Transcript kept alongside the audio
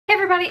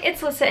everybody,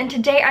 it's Alyssa, and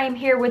today I am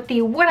here with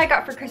the What I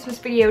Got for Christmas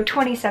video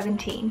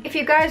 2017. If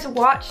you guys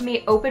watched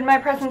me open my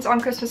presents on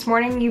Christmas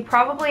morning, you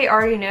probably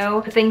already know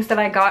the things that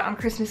I got on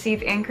Christmas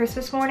Eve and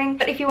Christmas morning.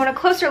 But if you want a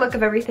closer look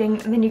of everything,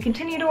 then you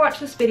continue to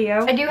watch this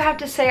video. I do have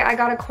to say I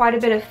got quite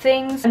a bit of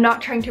things. I'm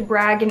not trying to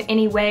brag in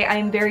any way. I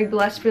am very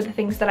blessed for the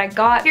things that I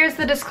got. Here's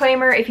the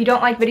disclaimer: if you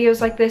don't like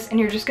videos like this and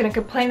you're just gonna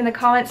complain in the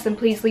comments, then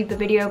please leave the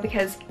video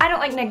because I don't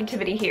like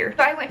negativity here.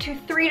 So I went to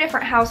 3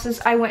 different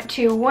houses. I went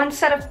to one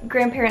set of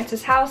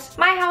grandparents' house,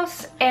 my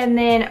house, and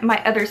then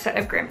my other set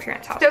of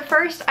grandparents' house. So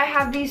first I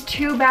have these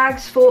 2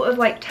 bags full of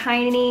like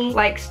tiny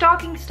like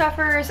stocking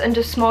stuffers and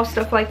just small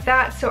stuff like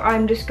that. So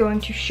I'm just going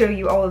to show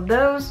you all of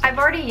those. I've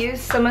already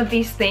used some of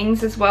these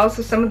things as well,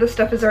 so some of the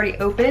stuff is already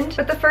opened.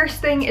 But the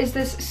first thing is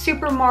this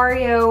Super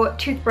Mario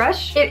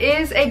toothbrush. It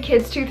is a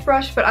kid's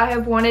toothbrush, but I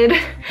have wanted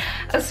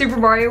a Super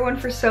Mario one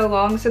for so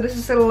long. So this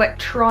is an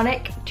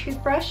electronic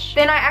toothbrush.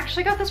 Then I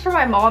actually got this for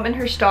my mom in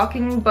her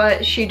stocking,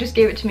 but she just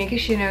gave it to me because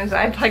she knows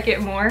I'd like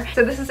it more.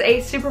 So this is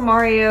a Super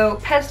Mario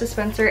Pez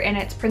dispenser and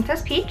it's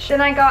Princess Peach.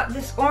 Then I got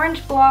this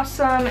Orange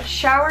Blossom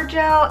shower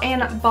gel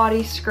and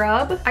body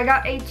scrub. I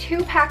got a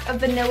 2-pack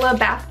of vanilla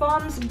bath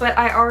bombs, but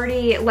I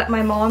already let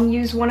my mom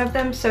use one of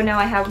them, so now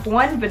I have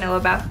 1 vanilla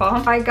bath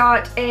bomb. I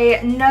got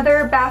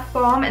another bath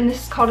bomb, and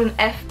this is called an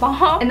F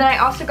bomb. And then I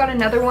also got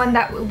another one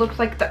that looked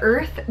like the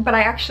earth, but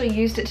I actually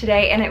used it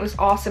today and it was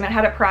awesome. It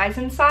had a prize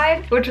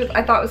inside, which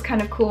I thought was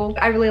kind of cool.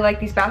 I really like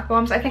these bath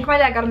bombs. I think my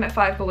dad got them at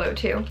Five Below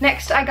too.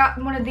 Next I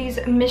got one of these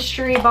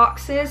mystery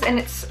boxes and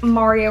it's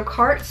Mario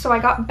Kart, so I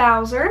got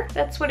Bowser.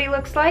 That's what he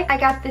looks like. I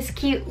got this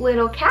cute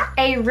little cat,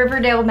 a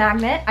Riverdale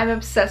magnet. I'm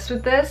obsessed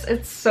with this.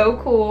 It's so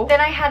cool. Then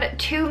I had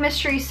 2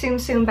 mystery Tsum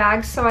Tsum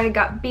bags, so I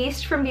got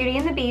Beast from Beauty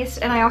and the Beast,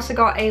 and I also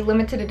got a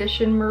limited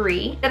edition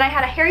Marie. Then I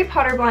had a Harry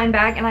Potter blind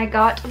bag and I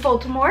got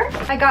Voldemort.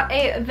 I got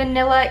a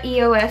vanilla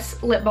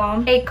EOS lip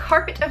balm, a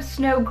Carpet of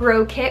Snow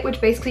grow kit,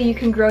 which basically you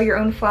can grow your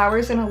own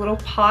flowers in a little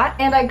pot,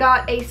 and I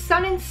got a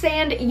Sun and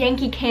Sand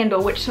Yankee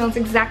candle, which smells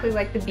exactly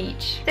like the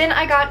beach. Then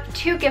I got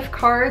 2 gift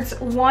cards.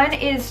 One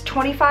is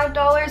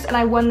 $25 and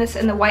I won this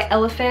in the White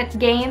Elephant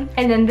game,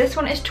 and then this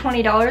one is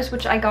 $20,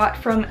 which I got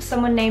from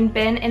someone named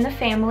Ben in the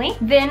family.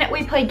 Then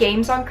we play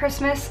games on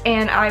Christmas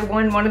and I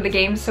won one of the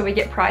games, so we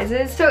get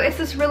prizes. So it's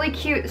this really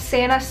cute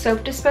Santa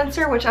soap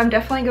dispenser, which I'm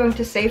definitely going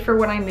to save for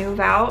when I move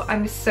out.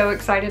 I'm so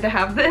excited to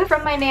have this.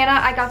 From my Nana,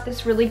 I got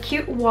this really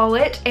cute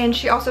wallet, and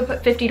she also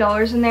put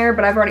 $50 in there,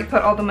 but I've already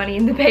put all the money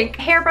in the bank.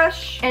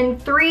 Hairbrush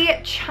and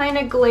 3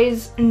 China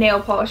glaze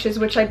nail polishes,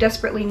 which I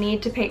desperately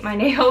need to paint my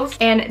nails.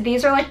 And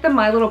these are like the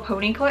My Little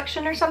Pony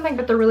collection or something,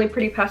 but they're really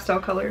pretty pastel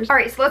colors. All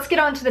right, so let's get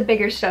on to the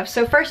bigger stuff.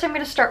 So first I'm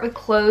gonna start with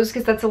clothes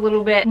because that's a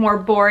little bit more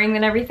boring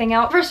than everything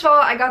else. First of all,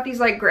 I got these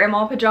like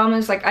grandma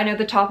pajamas. Like, I know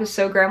the top is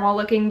so grandma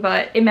looking,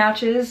 but it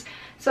matches.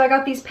 So I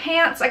got these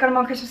pants. I got them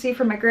on Christmas Eve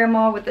for my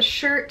grandma with the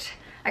shirt.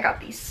 I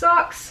got these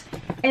socks,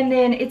 and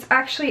then it's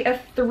actually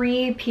a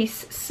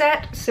 3-piece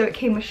set, so it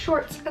came with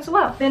shorts as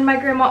well. Then my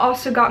grandma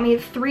also got me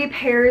 3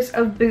 pairs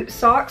of boot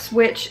socks,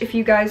 which if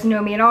you guys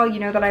know me at all, you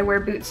know that I wear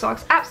boot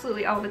socks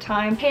absolutely all the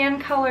time. Tan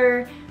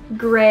color,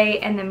 gray,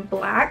 and then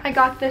black. I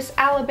got this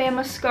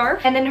Alabama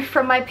scarf, and then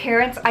from my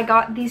parents I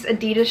got these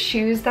Adidas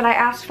shoes that I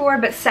asked for,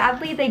 but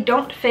sadly they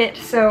don't fit,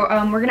 so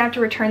we're gonna have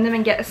to return them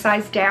and get a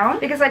size down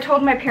because I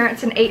told my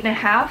parents an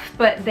 8.5,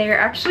 but they're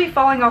actually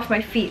falling off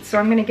my feet, so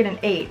I'm gonna get an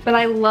 8. But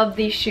I love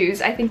these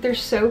shoes. I think they're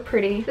so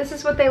pretty. This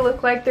is what they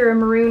look like. They're a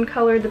maroon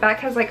color. The back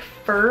has like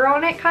fur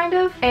on it kind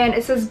of, and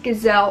it says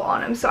Gazelle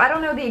on them, so I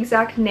don't know the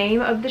exact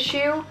name of the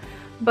shoe,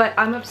 but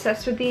I'm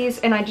obsessed with these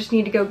and I just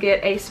need to go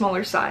get a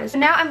smaller size.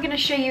 Now I'm gonna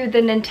show you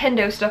the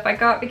Nintendo stuff I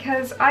got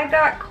because I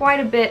got quite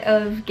a bit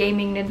of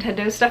gaming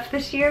Nintendo stuff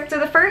this year. So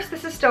the first,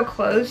 this is still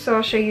closed, so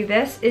I'll show you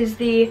this, is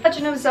the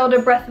Legend of Zelda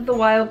Breath of the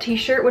Wild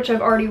t-shirt, which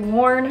I've already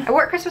worn. I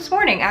wore it Christmas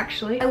morning,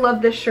 actually. I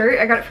love this shirt.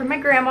 I got it from my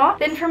grandma.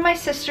 Then from my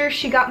sister,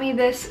 she got me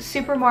this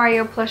Super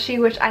Mario plushie,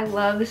 which I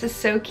love. This is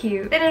so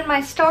cute. Then in my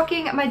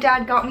stocking, my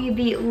dad got me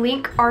the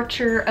Link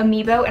Archer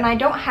amiibo, and I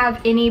don't have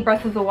any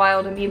Breath of the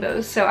Wild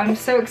amiibos, so I'm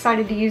so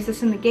excited to use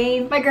this in the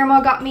game. My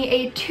grandma got me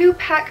a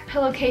 2-pack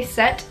pillowcase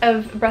set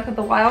of Breath of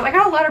the Wild. I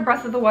got a lot of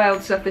Breath of the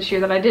Wild stuff this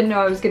year that I didn't know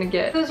I was gonna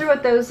get. Those are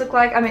what those look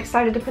like. I'm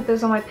excited to put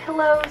those on my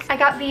pillows. I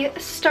got the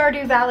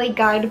Stardew Valley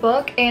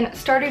guidebook, and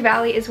Stardew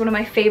Valley is one of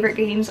my favorite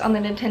games on the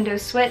Nintendo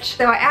Switch.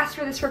 So I asked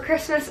for this for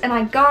Christmas and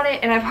I got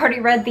it, and I've already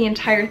read the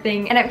entire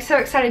thing, and I'm so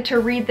excited to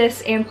read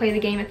this and play the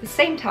game at the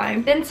same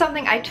time. Then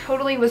something I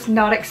totally was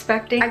not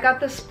expecting, I got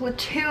the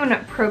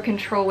Splatoon Pro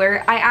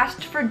Controller. I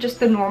asked for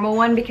just the normal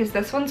one because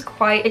this one's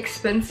quite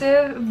expensive,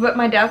 but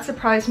my dad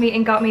surprised me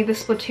and got me the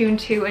Splatoon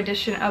 2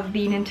 edition of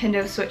the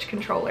Nintendo Switch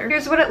controller.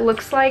 Here's what it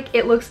looks like.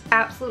 It looks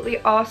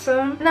absolutely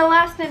awesome. And the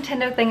last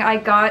Nintendo thing I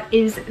got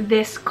is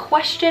this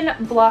question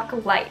block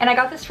light, and I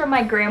got this from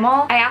my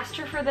grandma. I asked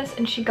her for this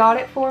and she got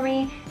it for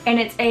me, and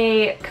it's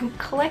a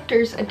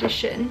collector's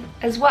edition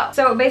as well.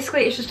 So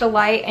basically it's just a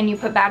light and you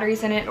put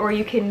batteries in it, or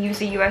you can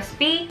use a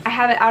USB. I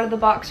have it out of the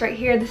box right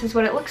here. This is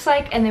what it looks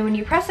like, and then when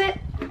you press it,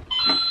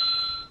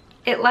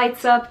 it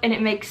lights up and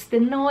it makes the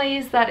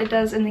noise that it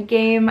does in the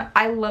game.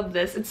 I love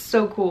this. It's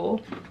so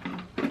cool.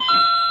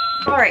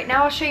 Alright,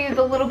 now I'll show you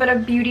the little bit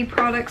of beauty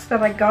products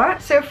that I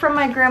got. So from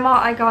my grandma,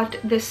 I got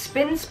this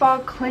Spin Spa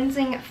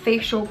Cleansing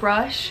Facial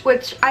Brush,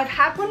 which I've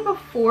had one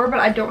before, but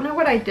I don't know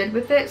what I did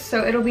with it,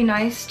 so it'll be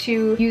nice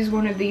to use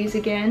one of these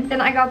again. Then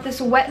I got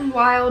this Wet n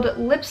Wild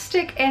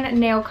lipstick and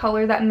nail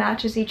color that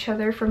matches each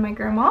other from my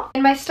grandma.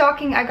 In my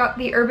stocking, I got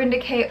the Urban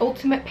Decay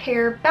Ultimate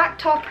Pair Back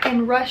Talk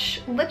and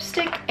Rush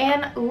lipstick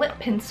and lip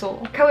pencil.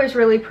 The color's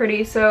really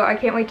pretty, so I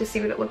can't wait to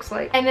see what it looks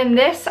like. And then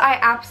this I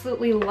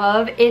absolutely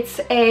love. It's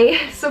a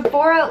Sephora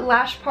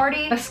Lash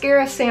Party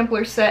mascara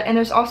sampler set, and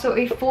there's also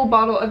a full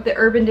bottle of the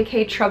Urban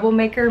Decay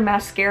Troublemaker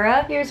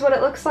mascara. Here's what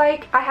it looks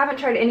like. I haven't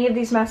tried any of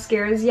these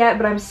mascaras yet,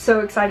 but I'm so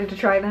excited to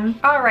try them.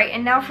 Alright,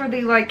 and now for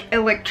the like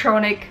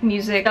electronic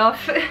music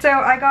stuff. So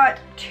I got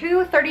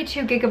two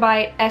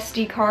 32GB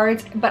SD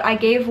cards, but I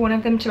gave one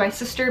of them to my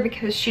sister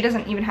because she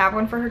doesn't even have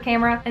one for her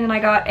camera. And then I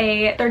got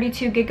a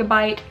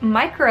 32GB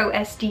micro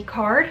SD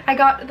card. I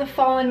got The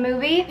Fallen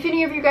movie. If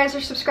any of you guys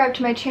are subscribed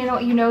to my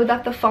channel, you know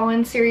that The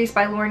Fallen series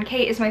by Lauren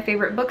Kate is my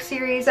favorite book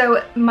series.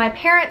 So my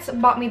parents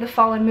bought me The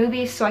Fallen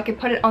movie so I could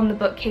put it on the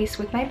bookcase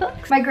with my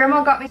books. My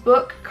grandma got me a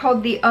book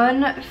called The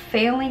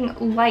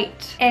Unfailing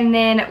Light. And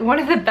then one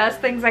of the best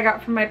things I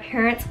got from my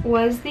parents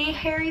was the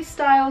Harry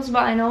Styles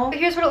vinyl. But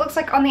here's what it looks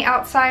like on the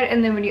outside,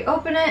 and then when you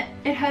open it,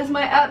 it has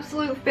my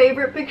absolute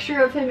favorite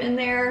picture of him in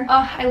there.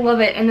 Oh, I love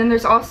it. And then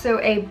there's also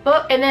a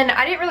book. And then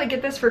I didn't really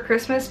get this for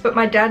Christmas, but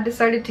my dad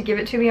decided to give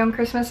it to me on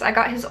Christmas. I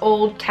got his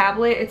old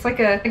tablet. It's like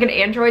an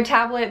Android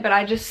tablet, but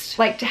I just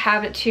like to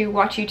have it to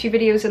watch YouTube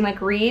videos and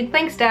like read.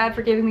 Thanks, Dad,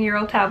 for giving me your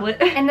old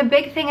tablet. And the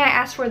big thing I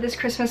asked for this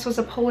Christmas was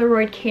a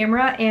Polaroid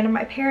camera, and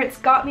my parents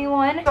got me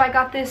one. So I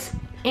got this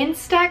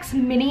Instax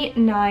Mini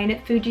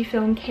 9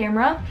 Fujifilm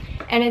camera,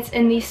 and it's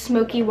in the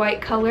smoky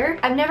white color.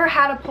 I've never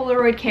had a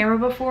Polaroid camera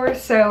before,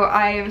 so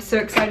I am so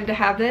excited to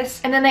have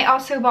this. And then they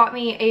also bought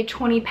me a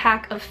 20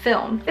 pack of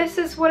film. This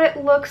is what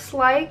it looks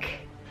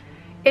like.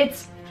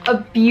 It's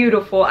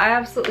beautiful. I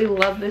absolutely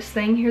love this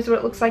thing. Here's what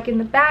it looks like in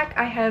the back.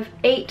 I have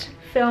 8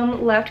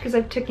 film left because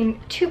I've taken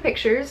 2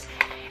 pictures.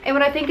 And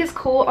what I think is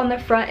cool on the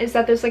front is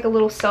that there's like a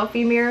little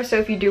selfie mirror, so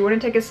if you do want to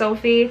take a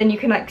selfie, then you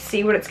can like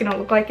see what it's gonna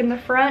look like in the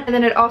front. And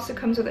then it also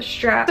comes with a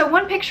strap. So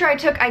one picture I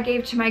took I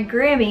gave to my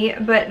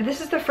Grammy, but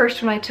this is the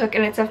first one I took,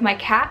 and it's of my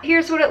cat.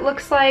 Here's what it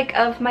looks like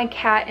of my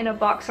cat in a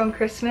box on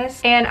Christmas,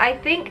 and I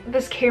think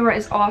this camera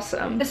is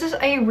awesome. This is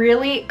a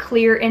really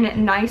clear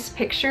and nice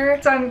picture,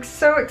 so I'm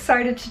so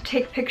excited to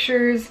take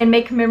pictures and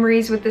make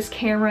memories with this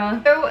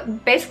camera. So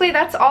basically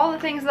that's all the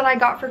things that I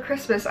got for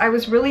Christmas. I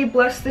was really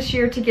blessed this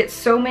year to get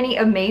so many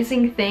amazing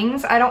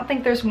things. I don't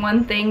think there's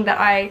one thing that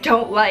I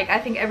don't like. I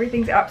think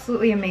everything's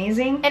absolutely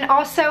amazing. And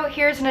also,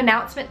 here's an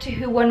announcement to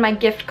who won my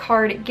gift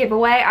card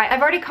giveaway.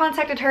 I've already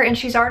contacted her and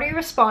she's already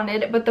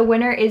responded, but the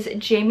winner is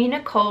Alyssa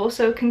Nicole,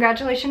 so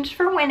congratulations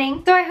for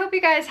winning. So I hope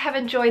you guys have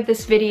enjoyed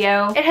this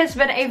video. It has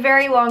been a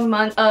very long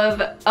month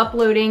of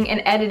uploading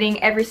and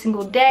editing every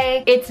single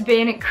day. It's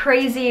been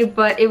crazy,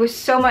 but it was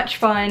so much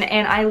fun,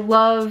 and I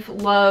love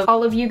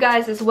all of you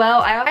guys as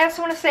well. I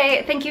also want to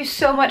say thank you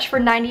so much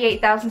for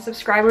 98,000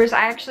 subscribers.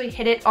 I actually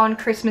hit it on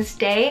Christmas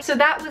Day, so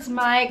that was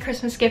my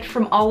Christmas gift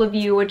from all of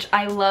you, which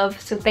I love,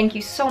 so thank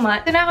you so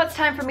much. So now it's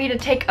time for me to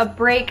take a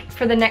break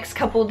for the next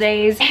couple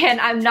days, and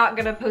I'm not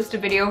gonna post a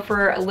video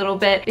for a little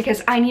bit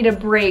because I need a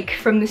break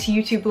from this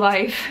YouTube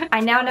life. I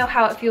now know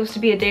how it feels to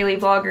be a daily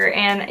vlogger,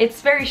 and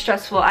it's very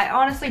stressful. I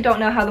honestly don't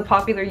know how the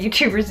popular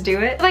YouTubers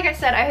do it. Like I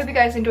said, I hope you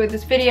guys enjoyed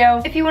this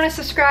video. If you want to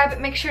subscribe,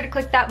 make sure to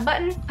click that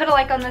button, put a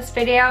like on this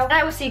video, and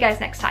I will see you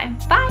guys next time.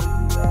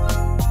 Bye!